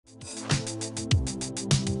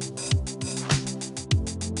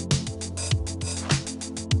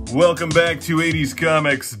Welcome back to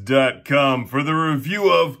 80scomics.com for the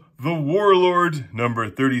review of The Warlord, number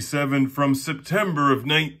 37 from September of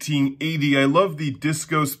 1980. I love the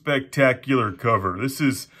Disco Spectacular cover. This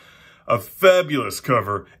is a fabulous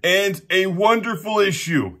cover and a wonderful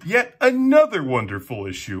issue. Yet another wonderful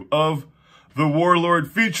issue of The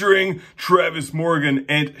Warlord featuring Travis Morgan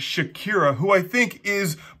and Shakira, who I think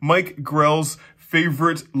is Mike Grell's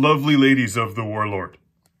favorite lovely ladies of The Warlord.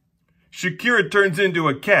 Shakira turns into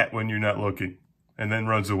a cat when you're not looking and then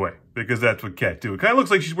runs away because that's what cats do. It kind of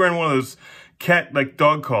looks like she's wearing one of those cat, like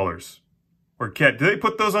dog collars or cat. Do they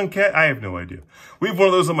put those on cat? I have no idea. We have one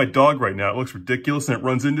of those on my dog right now. It looks ridiculous and it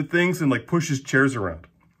runs into things and like pushes chairs around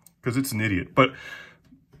because it's an idiot. But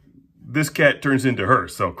this cat turns into her.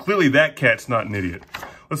 So clearly that cat's not an idiot.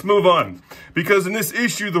 Let's move on because in this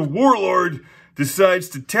issue, the Warlord decides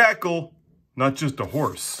to tackle not just a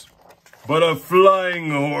horse, but a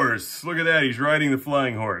flying horse. Look at that. He's riding the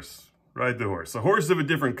flying horse. Ride the horse. A horse of a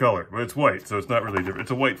different color, but it's white, so it's not really different.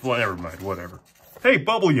 It's a white fly. Never mind. Whatever. Hey,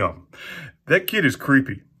 Bubble Yum. That kid is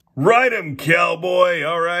creepy. Ride him, cowboy.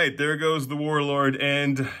 All right. There goes the Warlord,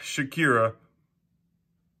 and Shakira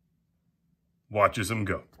watches him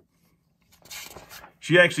go.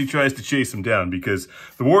 She actually tries to chase him down because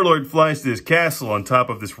the Warlord flies to his castle on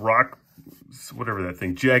top of this rock, whatever that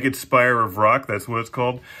thing, jagged spire of rock. That's what it's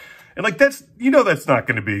called. And like, that's, you know, that's not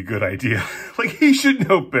going to be a good idea. Like, he should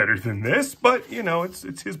know better than this, but you know,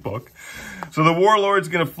 it's his book. So the Warlord's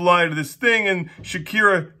going to fly to this thing and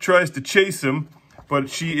Shakira tries to chase him, but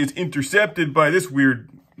she is intercepted by this weird,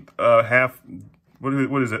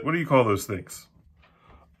 what is it? What do you call those things?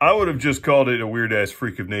 I would have just called it a weird ass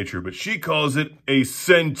freak of nature, but she calls it a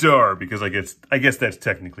centaur because I guess that's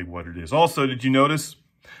technically what it is. Also, did you notice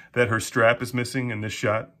that her strap is missing in this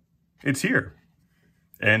shot? It's here.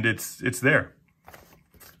 And it's there.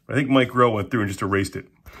 I think Mike Grell went through and just erased it.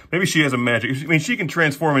 Maybe she has a magic. I mean, she can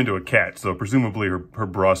transform into a cat, so presumably her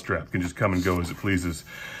bra strap can just come and go as it pleases.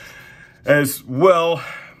 As well,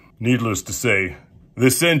 needless to say,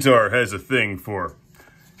 the centaur has a thing for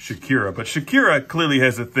Shakira, but Shakira clearly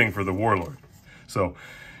has a thing for the Warlord. So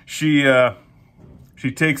she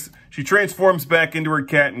transforms back into her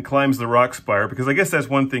cat and climbs the rock spire because I guess that's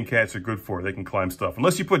one thing cats are good for. They can climb stuff.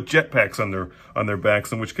 Unless you put jetpacks on their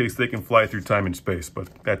backs, in which case they can fly through time and space, but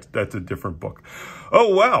that's a different book.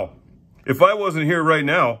 Oh, wow. If I wasn't here right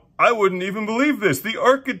now, I wouldn't even believe this. The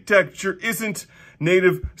architecture isn't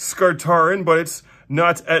native Skartaran, but it's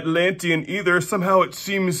not Atlantean either. Somehow it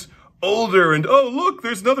seems older and, oh, look,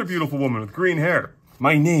 there's another beautiful woman with green hair.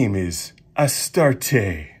 My name is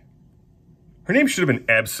Astarte. Her name should have been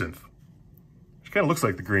Absinthe. She kind of looks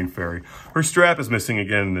like the Green Fairy. Her strap is missing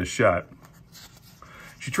again in this shot.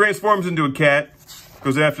 She transforms into a cat,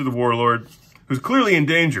 goes after the Warlord, who's clearly in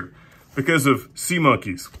danger because of sea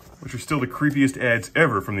monkeys, which are still the creepiest ads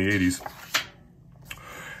ever from the 80s.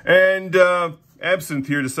 And Absinthe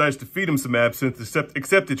here decides to feed him some absinthe,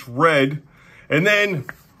 except it's red. And then,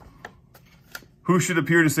 who should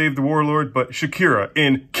appear to save the Warlord but Shakira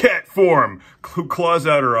in cat form, who claws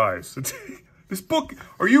out her eyes. This book,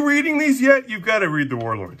 are you reading these yet? You've got to read The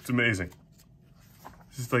Warlord. It's amazing.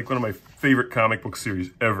 This is like one of my favorite comic book series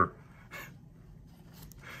ever.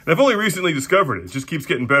 And I've only recently discovered it. It just keeps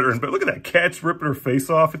getting better and better. Look at that. Cat's ripping her face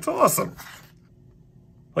off. It's awesome.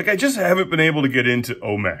 Like, I just haven't been able to get into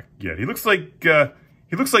Omak yet. He looks like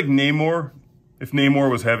Namor, if Namor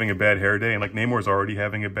was having a bad hair day, and like Namor's already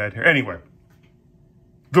having a bad hair. Anyway.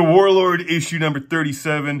 The Warlord, issue number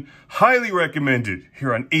 37, highly recommended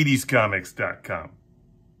here on 80scomics.com.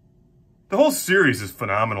 The whole series is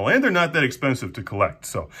phenomenal, and they're not that expensive to collect.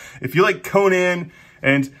 So if you like Conan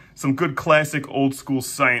and some good classic old school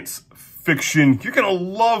science fiction, you're going to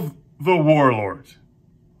love The Warlord.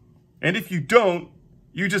 And if you don't,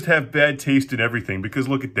 you just have bad taste in everything, because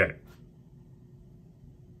look at that.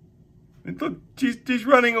 And look, she's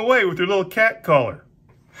running away with her little cat collar.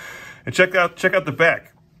 And check out the back.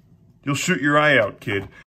 You'll shoot your eye out, kid.